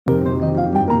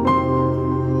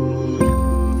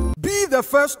the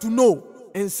first to know.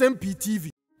 Nsem-Pii TV.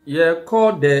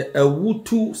 Called the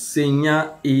Ewutu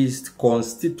Senya East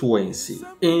constituency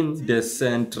in the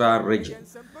Central Region.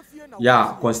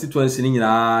 Constituency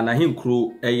na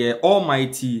hinkru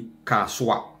Almighty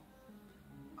Kasoa.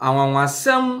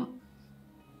 Awasem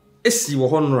esi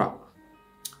wohonra.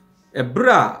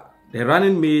 Ebra, the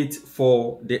running mate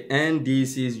for the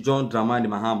NDC's John Dramani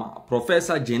Mahama,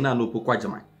 Professor Jane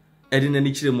Naana edina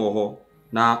ni chire mo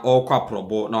na okwa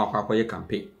probo na akwakoye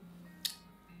campaign.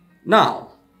 Now,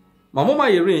 Mamoma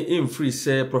Yere in free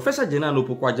say Professor Jane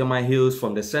Naana hails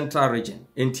from the Central Region.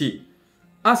 NT,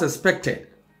 as expected,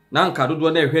 na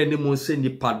nkadodo na ehwe ni mo se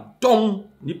nipa dom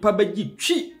nipa beji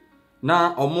twi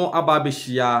na omo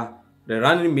ababeshia the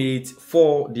running mate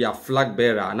for their flag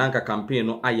bearer nanka campaign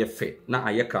no ayefe na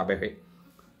ayekrabehe.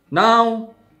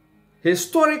 Now,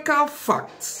 historical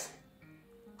facts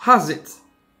has it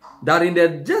that in the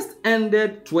just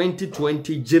ended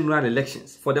 2020 general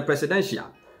elections for the presidential,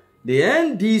 the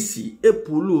NDC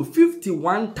epulu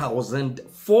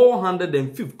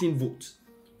 51,415 votes.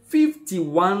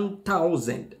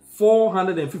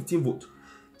 51,415 votes.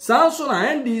 Samson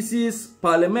NDC's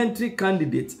parliamentary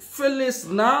candidate Felix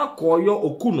Nakoyo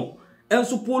Okuno and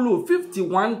Supolu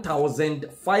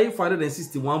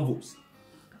 51,561 votes.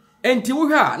 And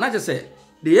Tiwuha, not just say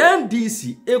the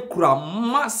NDC ekura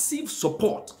massive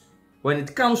support when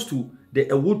it comes to the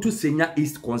Ewutu Senya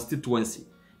East constituency.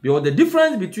 Because the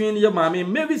difference between Yamami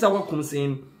Mavis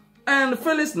Awakumsin and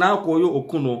Felix Nakoyo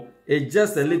Okuno is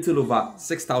just a little over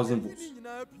 6,000 votes.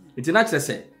 It's not just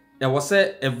say there was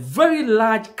a very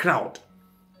large crowd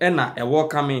and a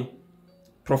welcoming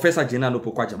Professor Jane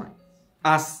Naana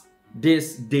as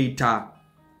this data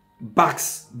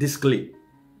backs this claim.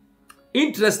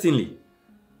 Interestingly,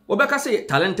 Obeka say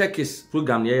talented case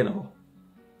program here now.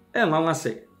 And Mama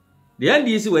say the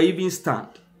NDC were even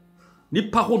stand.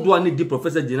 Ni pahodwa ni di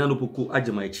Professor Jane Naana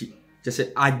just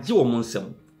say aji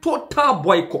omonsem total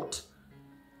boycott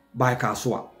by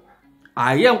Kasoa.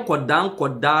 I am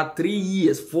koda 3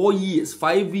 years, 4 years,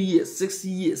 5 years, 6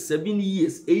 years, 7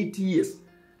 years, 8 years.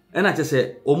 And I just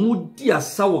say, Omudi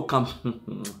asawo campaign.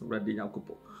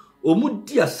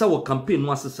 Omudi asawo campaign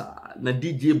wasasa na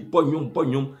DJ bonyum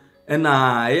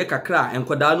na kakra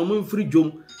enkoda no mu free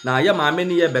jom na ya maame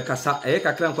ne ye bekasa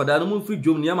kakra enkoda no mu free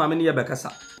jom na ya maame ne ye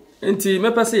bekasa. Enti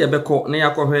mepese ye beko na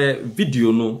yakohwe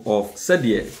video no of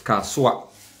Sedie Kasoa.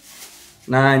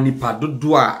 Na nipa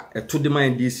dodo a eto de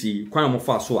man NDC kwan mo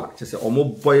fa so a chese omo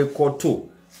boycott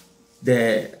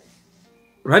the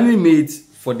running mate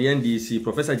for the NDC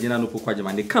Professor Jane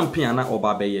Naana the campaign na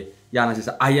oba beye ya na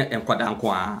chese aye enkwada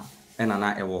nko a ena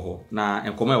na ewo ho na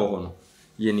enkoma ewo ho no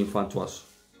ye ni fanto aso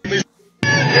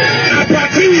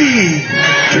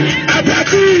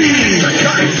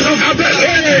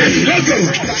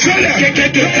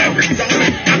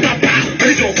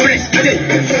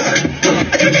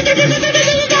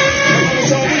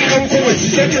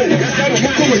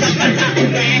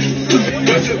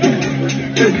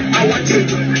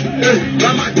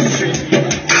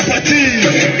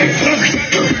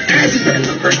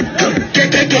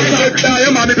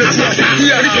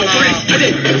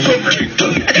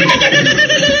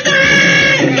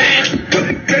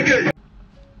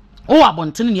Oh,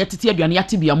 abontene ne tete aduane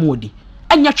yate bia modi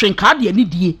enya twen kaade ani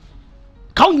die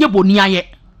ka onye boni aye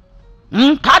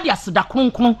kaade aseda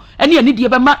kronkron ene ani die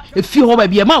be ma efi ho ba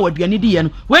bia ma waduane die no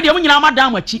we de munyina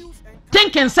madam achi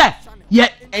thinking say ye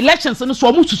elections no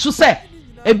so mu susu say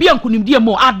ebia nkunimdie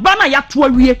mo adba na yato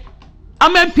awie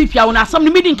amampi fia wona asam ne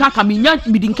midinka ka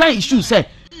midinka issue say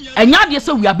enya de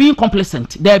say we are being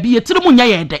complacent there be yetire munya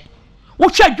ye de wo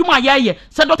hwa adwuma ye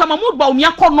say Dr. Mahmoud ba omi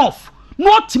akonof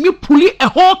not me pull a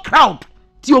whole crowd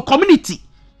to your community.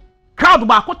 Crowd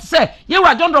ba ko say you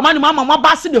were John Dramani mama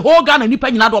basi the whole Ghana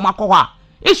nipa nyina do makowa.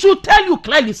 It should tell you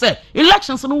clearly say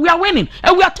elections and we are winning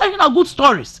and we are telling our good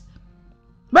stories.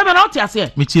 Baby not here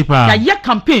say me cheaper. Ya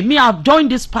campaign me have joined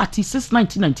this party since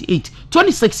 1998.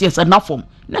 26 years and now from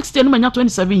next year no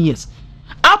 27 years.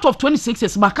 Out of 26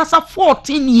 years makasa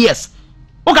 14 years.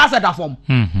 O ga say that form.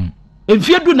 If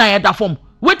you do na that form.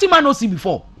 Wetin man no see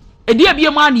before. Edia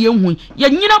bia ma na yehu ye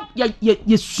nyina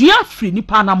ye sua free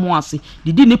nipa na mo ase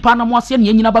didi nipa na mo ase na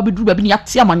ye nyina ba beduru ba bi na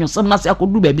yate amanyosem na se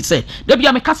akoduru ba bi se da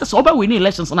bia me kase se oba win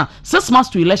elections na 6 months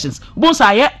to elections bon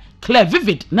sa ye clear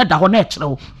vivid na da ho na ekere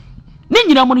wo ni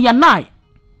nyina mo ya nai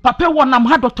papa wonam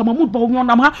ha Dr. Mahmoud ba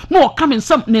wonam ha na o ka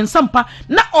Nsem-Pii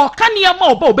na o ka ne ma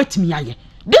oba obetimi aye.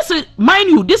 This is mind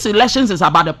you, this elections is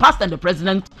about the past and the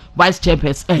president, vice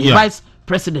chairperson, vice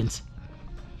president.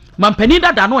 Mampeni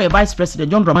da no vice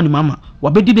president John Dramani mama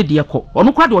wabedi de de ko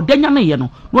onu kwa de odanya na ye no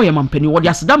no ye mampeni wo de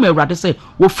aseda ma awurade se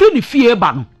wo firi ni fie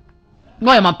ba no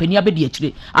no ya mampani abedi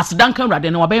akire asedanka urade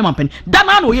na wabe mampani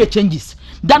dana na oye changes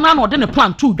dana na ode ne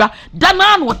plan to dwa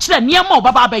dana na o kire niam o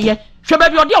baba abeye hwe ba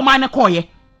bi ode o man ne koye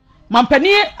mampani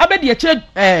abedi akire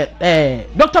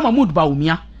Dr. Mahmood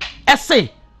Bawumia ese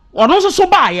ono so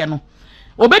baaye no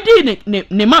obedi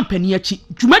ne mampani achi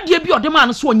dwumadie bi ode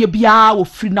man so onye bia wo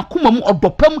firi na koma mu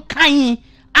odopam kan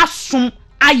asom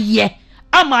aye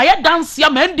ama ya dance ya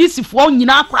NDC fo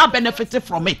nyina akra benefit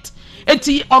from it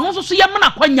enti ono so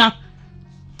yemna kwanya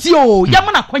ti o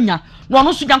yemna kwanya no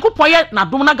ono so Yankopon ye na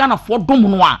dom na Ghana fo dom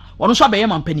no a ono so abeye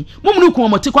mampani mumunu ku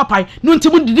omoti kwapai no enti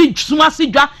mu didi suma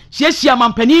sidwa hia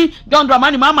mampani don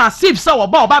dramani mama save so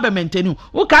oba be maintain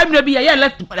o kai mre bi ye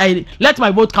let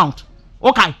my vote count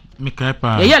okay me kai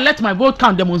pa ye let my vote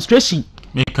count demonstration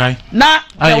me kai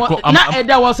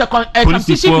there was a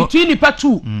competition between the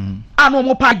two and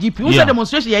no pa GP we say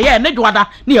demonstration ye ne dwada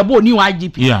na ye bo ni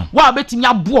IGP wa betimi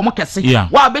abo mo kese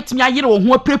wa betimi ayire wo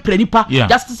ho prepare nipa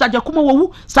Justice Ajakuma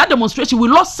wo start demonstration we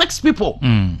lost 6 people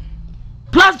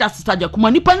plus Justice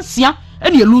Ajakuma nipa nsia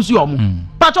and ye lose your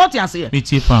but what you say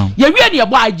ye wie ne ye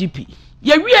bo IGP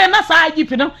ye wie na sa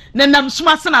IGP no ne nam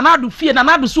suma se na adu fie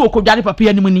na adu so okodware papa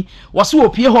animu ni wo so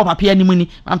opie ho papa animu ni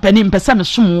ampani mpese me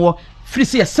som wo free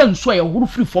say senso ya huru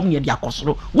free form ye dia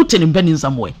kosoro wutene mpani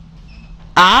nsamwe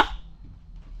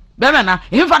bebe na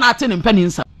himfa na ate ne mpani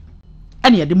nsam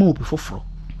ene ye de ma obi foforo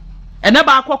ene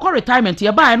ba akọ retirement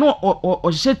ye ba no o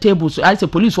hye tables I say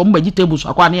police wo mbaji tables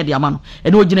akwa na ye de ama no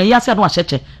ene o gina yase no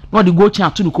ahyeche no de go chi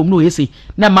ato no kom no yese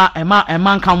na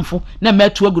ma nkamfo na ma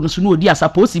atu agu no so no odi asa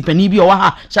posi pani bi o wa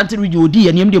ha shanty region odi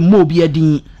ye ne de ma obi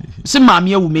adin se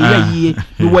maame awu me ye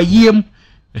no wayiem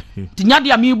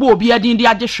tinyade amibo obi adin de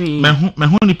agehwe me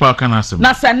hu nipa kana asem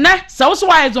na senne se wo so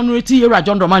wa exonerate yera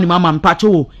John Dramani mama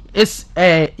mpacho is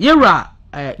yera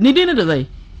ni din de say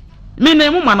me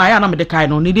na mu mana ya na me de kai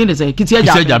no ni din de say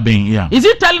Kitiaja Ben is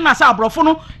it telling us abrofo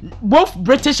no both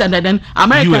British and then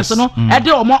Americans no e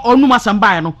de onuma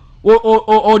samba no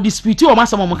o dispute o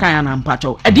masam mo kan na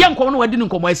mpacho e de nkom no wadi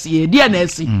nkom asie de na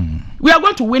asi we are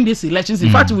going to win these elections in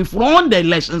fact we've won the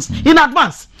elections in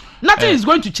advance. Nothing is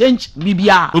going to change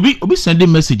BBR. Obi send a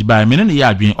message by me na ya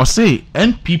adwen o say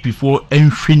NPP for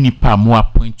enhwe nipa mo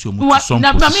appoint you mo some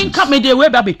na me nka me dey we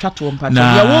ba be twa to mpacho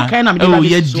ye wo kan na me dey ba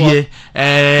be so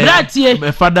bratie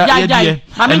me father ye die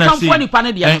na me kan fo nipa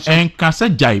na dey en ka say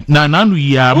jai na nanu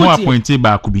ya mo appoint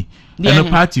ba ko bi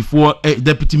and party for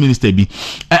deputy minister bi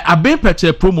aben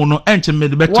peche promo no enche me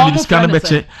de be to scan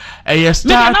beche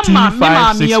star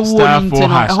 256 star 4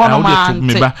 hash how dey to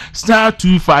me ba star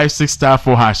 256 star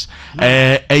 4 hash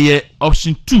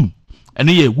option 2 and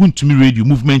ye Wontumi Radio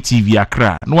Movement TV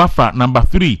Accra no wafa number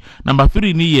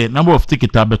 3 ni ye number of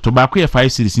ticket abeto ba ko ye 5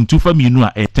 series in 2 for me no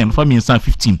 10 for me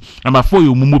 15 number 4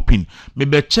 yo mumo pin me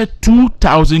be che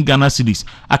 2000 Ghana cedis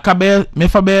akabe me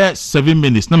fa be 7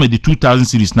 minutes na me the 2000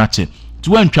 cedis na che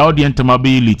to entwa audience ma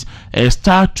be elite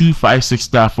star 256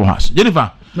 star 4 hash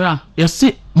Jennifer yes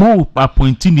say mo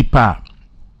appointing ni pa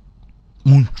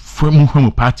mun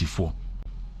party for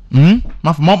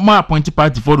my appointed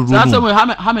party for the room. So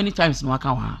how many times no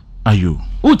account? Are you?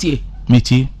 Utie.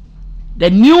 Meti. The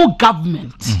new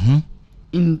government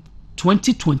in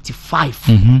 2025.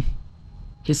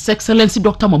 His Excellency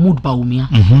Dr. Mahmood Bawumia.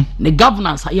 The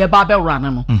governance here babe run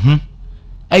no.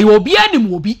 Obi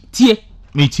anim obi tie.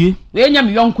 Meti. We nya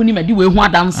me yonko ni me di we hu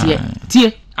adanse ye.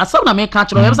 Tie. Asam na me ka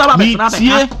kire we ba betena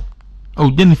be. Oh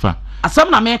Jennifer.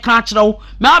 Asam na me ka kire wo.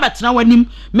 Me abetena wanim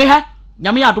me ha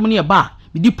nyame adom ne ba.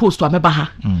 Di post ameba ha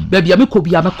baby ameko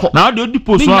bia meko na di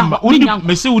post amba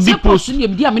me se di post ni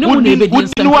me dia me ne mo na ebedi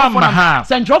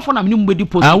central for na me mo di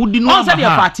post on say the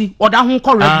party oda ho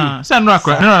ko radio say no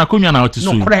akonwa na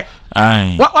otisu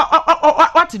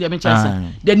what the me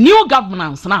chance the new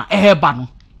governance na eheba no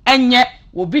enye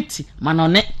obiti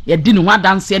manone ye di ne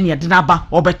wadanse ne ye de na ba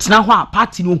obetena ho a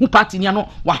party no hu party ne no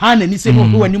wa ha na ni se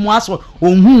no wani mu aso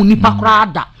onhu nipa kra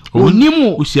ada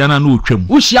onimu usiana no otwam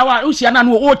usiana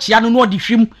no ochia no di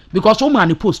hwim because o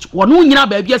man post wonu nyina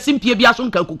ba bia simpie bia so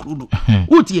nka kokuru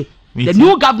utie the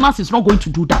new governance is not going to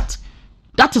do that.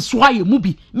 That is why you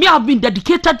mubi me have been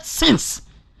dedicated since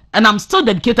and I'm still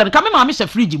dedicated come me she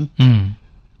fridge me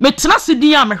tena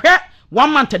sidi a me hwe 1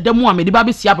 month demu a me di ba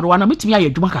be sia bro na metimi aye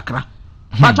adwuma kakra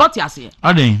but what you say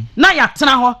aden na ya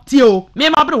tena ho tie o me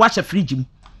ma bro wa she fridge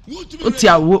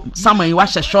utia wo saman wa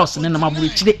she shorts ne na maburu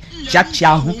chire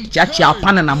chiachia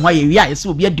pan na mo ye wi a yesi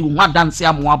obi adi wo adanse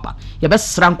amo aba ye be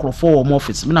sra nkrofo wo mo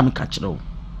office me na me ka kire wo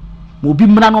mo bi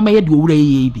mra no me ye de owura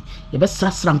ye bi ye be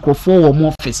sra nkrofo wo mo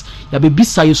office ya be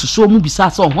bisa ye suso mu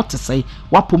bisa se ho tesai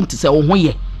wapom tesai wo ho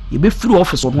ye be free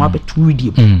office wo abetu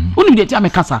rediem unu de ti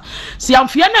amekasa si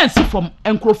amfia na si from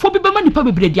nkrofo bi be ma nipa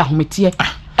bebre di ahomete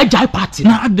jai party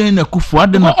na aden na kufu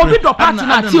aden na obi do party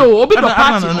na ti o obi do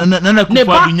party na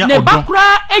kufu adunya odon ne bakra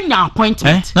enya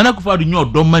appointment na kufu adunya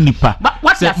odon manipa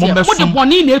se mo de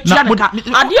boni na etua na ka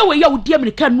ade we ya wodi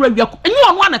America nura wia enyi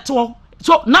ono anete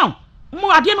so now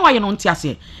mo ade no aye no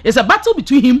ntiase it's a battle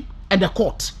between him and the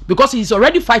court because he's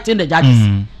already fighting the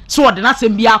judges so the na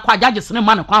sem bia kwa judges ne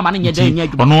man kwa ma ne nya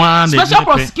adwuma special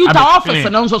prosecutor office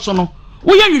na nso so no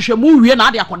wo ye hwehwemu wie na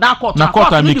ade akoda court na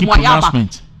court make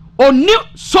pronouncement only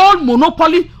sole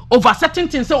monopoly over certain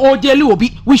things say o daily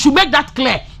obi we should make that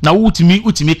clear na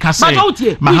utimi ka say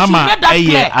mahama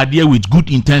ade with good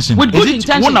intention with good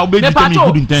intention one na obey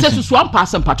good intention say susu am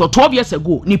pass pato 12 years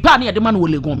ago ni pa na ye de man wo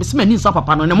legon me se mani nsa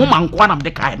papa no ne mo man kwa na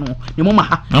de kai no ne mo ma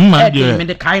ha me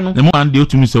de kai no ne mo an de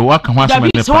otumi say wa ka ho asem ne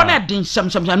pa so na de sham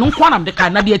no kwa na de kai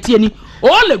na de atie ni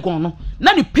o legon no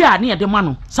na ni pa na ye de man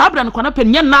no sabra no kwa na pe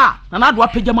nye na do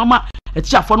apagya mama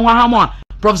etiafo no ha mo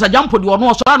Professor Jampo di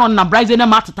ono so na na Bryce na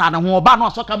matata na ho oba na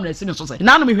so camera si ne so se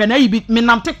na no me hwe na yi me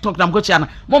nam TikTok na mko chia na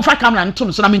mo mfa camera nto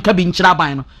no so na me nka bi nkyira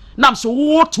ban no na so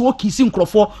wo to kisi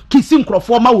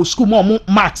nkrofo ma wo school mo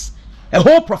max a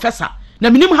whole professor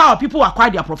na minim how people acquire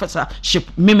their professorship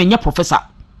me menye professor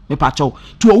me pa chow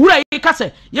to owura yi ka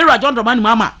se Yera John Dramani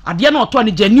mama ade na oto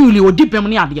ne genuinely odipem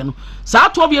ne ade no saa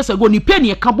 12 years ago ni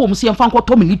penny e ka bom se mfa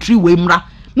nkoto military we mra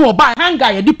no ba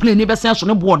hanga ye di plane be sen so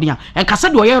ne board ya enka se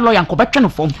de oye lawyer nko betwe ne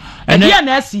fom e dia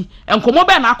na asi enkomo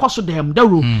be na akoso dem da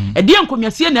ro e dia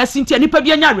nkomiasie na asi ntia nipa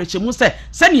bia nya arechemu se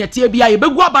ne etie bia ye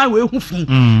begu aban we hu fi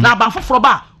na aban foforo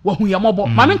ba wa hu ye mobo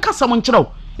ma men kasa mo nkyerɛw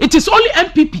it is only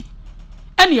MPP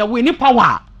ene ye we ni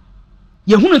power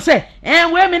ye hunu se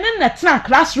we me na tena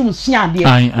classroom sia de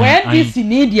where this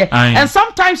need here and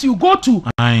sometimes you go to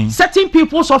certain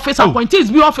people's office appointees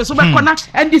be office so be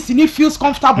connect and this need feels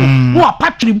comfortable who are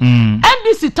patrim and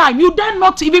this time you dare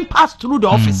not even pass through the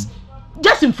office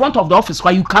just in front of the office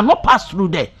where you cannot pass through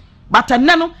there but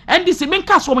no and this men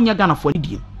ka so nya Ghana for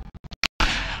die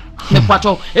me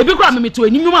kwacho ebi kura me to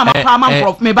enimi ma pa ma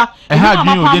nkrofo me ba ebi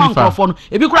ma pa ma nkrofo no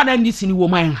ebi kura na NDC ni wo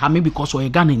man ha me because we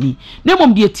Ghana ni na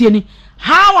mom de etie ni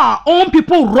how our own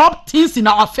people rub things in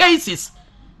our faces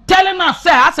telling us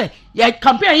say your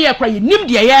campaign here cry nim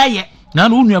de ye na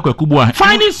no unu akwaku bo a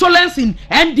finding solace in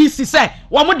NDC say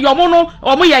omo de omo no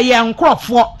omo ye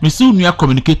nkrofo me se unu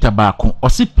communicator baako o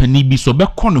se pani bi so be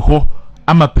kɔ ne ho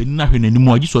ama pani na hwe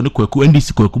nanimu agi so ne kwaku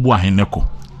NDC kwaku bo ahene ko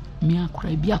mi akra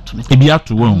bi atu me bi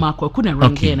atu wo ma kwaku na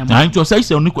rangi na ma nti o say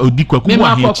odi kwaku bo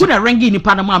ahene ma kwaku na rangi ni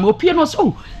pa na ma opie no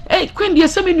so kwendi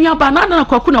esemi nua ba na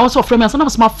kwaku na wo so frame na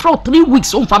ma for 3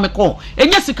 weeks on fa me call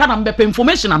enya sika na mbepe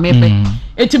information na mebe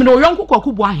etimi no yonko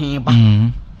kwaku bo ahene ba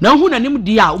na hu na nim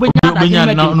di a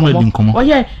obenya da nkomo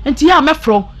oye enti ya me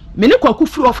fro me ne kwaku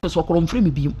free office okoro mfree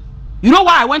me bi you know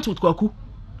why I went with kwaku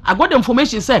I got the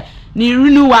information say ni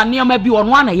renew an near maybe on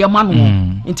one ye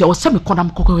man until I was semi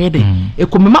kodam koko head e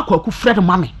komema kwaku Fred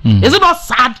mame is it not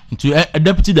sad to a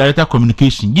deputy director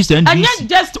communication just NDC and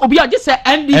just obi just say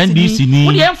NDC ni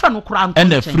we dey no kura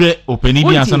and the free openi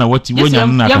bi answer na what you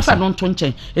wonya na kasa no nto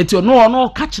nchen eti no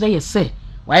ka kire ye say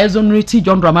why exonerate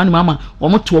John Dramani mama wo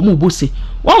mo to mo bose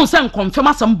won say confirm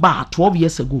asem ba 12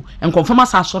 years ago and confirm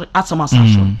asem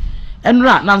asori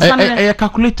enra nansane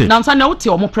calculated nansane uti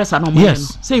omo press na omo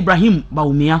say Ibrahim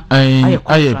Baumia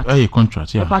aye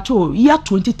contract yeah pacho year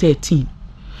 2013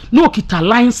 no kita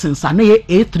license na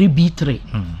A3B3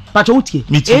 pacho uti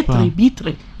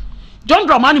A3B3 John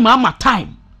Dramani mama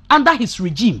time under his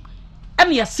regime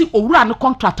and you see owura no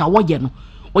contract awoye no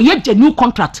oye genuine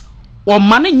contract o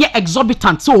mane nye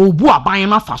exorbitant so obu aban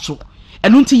na fa so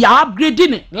enu nti ya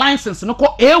upgrade license no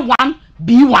ko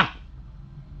A1B1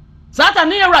 Sata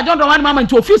ne Yera John Dramani mama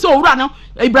nti office owura no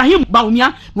Ibrahim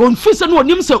Baumia no office no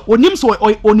onim se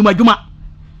onimadwuma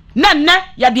nenne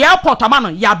ya the airport ama no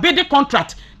ya bid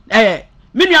contract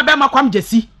menua be makwam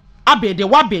jesi abede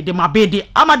wabede mabede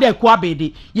amada ku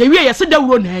abede ye wie ye se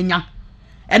dawuro na anya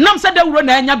enam se dawuro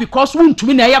na anya because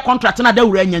wuntumi na ye contract na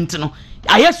dawuro anya ntino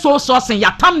aye so sen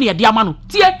ya tam ne de ama no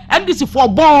tie NDC for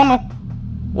born no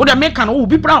wo de make no wo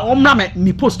bi bra omna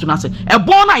me post na se e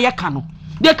born na ye ka no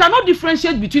they cannot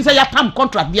differentiate between say your term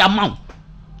contract the amount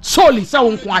solely say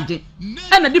won kwaje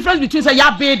and the difference between say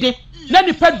ya bede na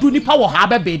nipa du nipa wo ha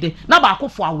be bede na ba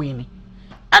akofo awin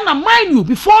and mind you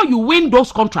before you win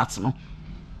those contracts no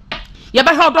you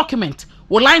better have document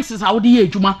wo licenses how dey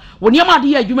adwuma wo niam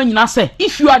ade adwuma nyina say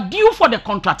if you are due for the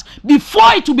contract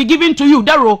before it will be given to you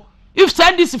there if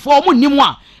send this for mo nimu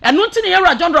a eno nti ne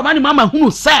Yera John Dramani mama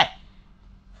hunu say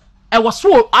I was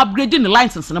so upgrading the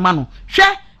license na ma no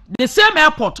hwe the same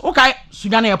airport, okay,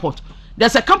 Sudan Airport.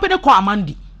 There's a company called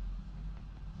Amandi.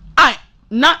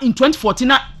 Now in 2014,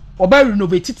 Oba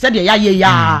renovated said ya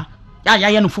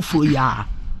no fufu ya.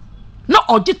 na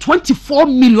oje $24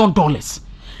 million.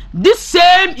 This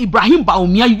same Ibrahim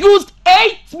Bawumia used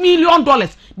 $8 million.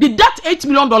 Deduct $8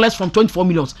 million from 24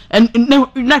 million and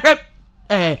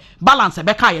balance a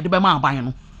beka ye de be ma aban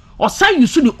no. Or say you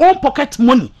see the own pocket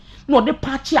money. No de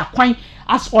party akwan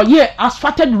as or ye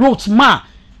asphalted roads ma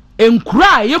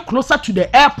enkura ye closer to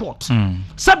the airport.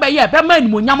 Sebe ye be ma ni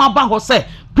monyama ba ho say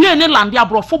plane land ya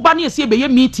bro fo ba na ese be ye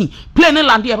meeting plane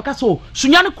land ya beka so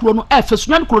sunyane kuro no efe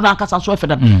sunyane kuro no ankasa so efe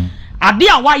da. Ade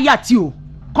a wa ya ti o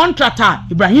contractor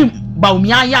Ibrahim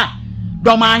Bawumia ya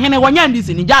doma hene wanya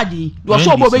ndisi ni jaji do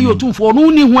so obo be yi otumfo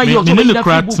no ni ho ayi o so be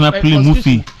na play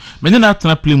movie me na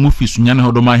tena play movie sunyane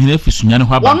ho doma hene fi sunyane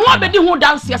ho aba ono abedi ho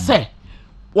dance say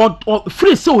o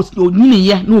free so nyini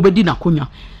ye na obedi na konya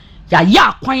ya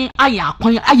akwan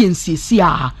aye nsiesie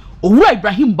a owura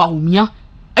Ibrahim Bawumia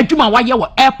adwuma waye wo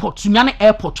airport sunyane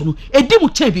airport no edi mu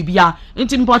che bibia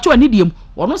nti mpacho ani diem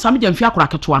ono same je mfi akora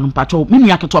keto anu mpacho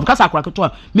mimi aketo kasa akora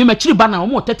keto me machiri ba na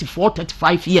omo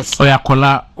 34-35 years oya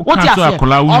kola okaso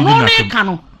akola wu ono ne ka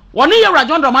no ono ye wura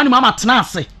John Dramani mama tena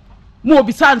ase mo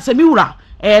obisa nse mi wura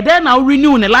then na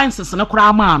renew ne license ne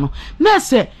kora ma no na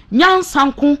se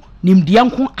nyansanko nimdia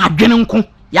nko adwene nko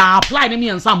ya apply ne mi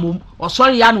ensa mom o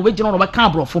sorry ya no we gina no be ka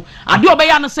brofo ade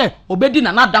obeya no se obedi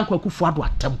na danko akufu ado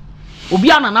atem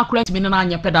obi ana na correct me na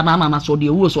anya peda na na so de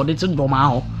ewu so de ndoma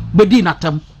ho bedi na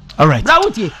tem. All right.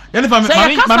 Brawutie. Yani fa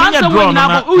mami ya draw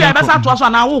na u ya besa to so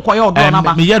na wo koye odo na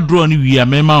ba. Me ya draw ni wi ya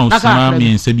me ma usama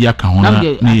me nsa bi aka ho na na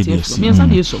ye des. Me nsa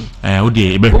de so. O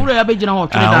de ebe. Owura ya be gina ho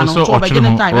twere da no so be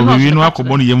gina time no. We no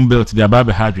akobo no yem belt de aba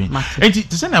be hadwen. Enti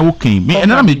te se na wo kan me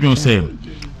na me dwen say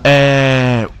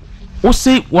o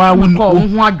say wa wunua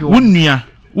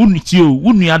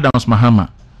wunua Adams Mahama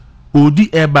odi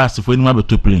airbus for any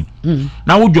mabeto plane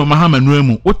na wo John Mahama no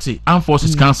emu wote Armed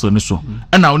Forces Council ne so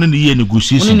na woni ne ye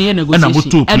negotiation na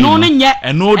moto eno ne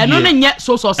nye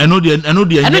so eno de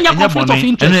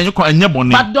enye bone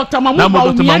but Dr. Mahmoud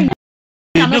Bawumia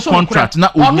the contract na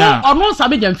onya ono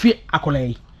sabe jamfi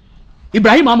akolai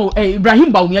Ibrahim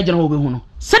Bawumia jena wo be hu no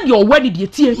said your wedding de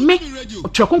tie me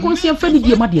otwekonkon se mfa ni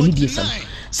die ma de ni die sam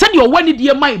said your wedding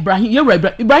de ma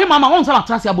Ibrahim mama on sa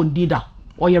atrase abondi da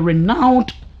or you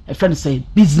renowned a friend say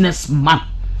businessman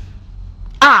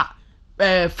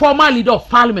former leader of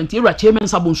parliament era chairman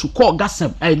Sabonsu call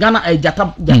Gasem Ghana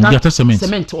Jata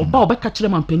cement oba obeka kire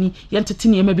mampani yentete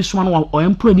ne ema bi so no o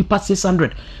employ ni pass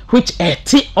 600 which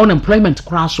unemployment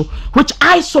crash which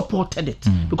I supported it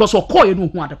because o call you no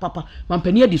hu ade papa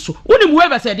mampani adi so woni mu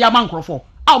webe say dia mankrofo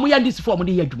mo ya NDC for mo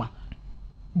de adwuma.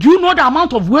 Do you know the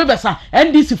amount of waivers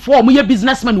NDC for mo ya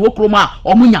businessmen wo kroma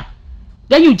omunya?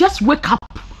 Then you just wake up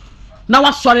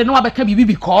now sorry no abeka bibi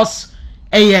because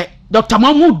Dr.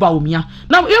 Mahmoud Bawumia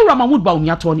now era Mahmoud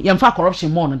Bawumia to yemfa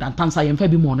corruption more than tansa yemfa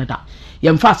bi more da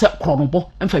yemfa se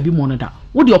kronobo emfa bi more da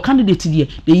wo the candidate there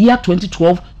the year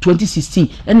 2012-2016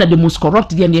 and the most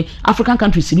corrupt there African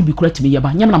countries ni bi correct me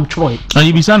yeba nyam nam chroy and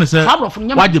you be saying say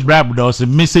what the bribe does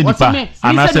message nipa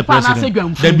and as a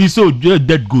president they be so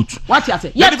dead good what you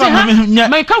say yet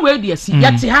me ka we dey see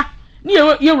yet ha ni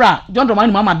yewra John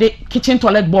Dramani mama de kitchen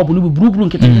toilet bulb no bi brubru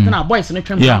nkete na boys ne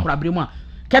twem akora bremu a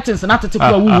curtains na tete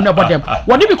kwa wu na bodem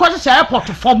wodi because say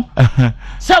airport form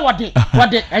say wodi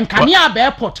enkania be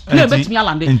airport play betimi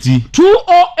alande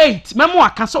 208 memo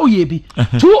aka so ye bi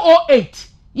 208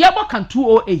 yebo kan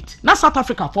 208 na South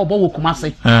Africa for bo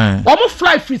Kumasi omo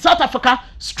fly free South Africa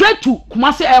straight to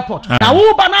Kumasi airport na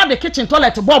wo ba na the kitchen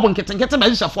toilet bulb nkete be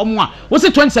hye form a wo say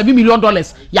 $27 million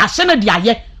ya hye na de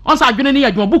aye onsa adwene ne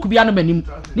yadwuma book bia no manim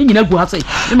ni nyina gu ha say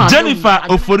Jennifer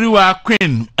Oforiwa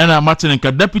Queen and Martin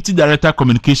Deputy Director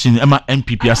Communication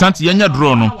NPP asante yenya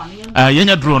draw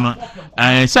no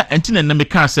say entina na me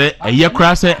ka say eye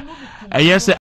kra say eye say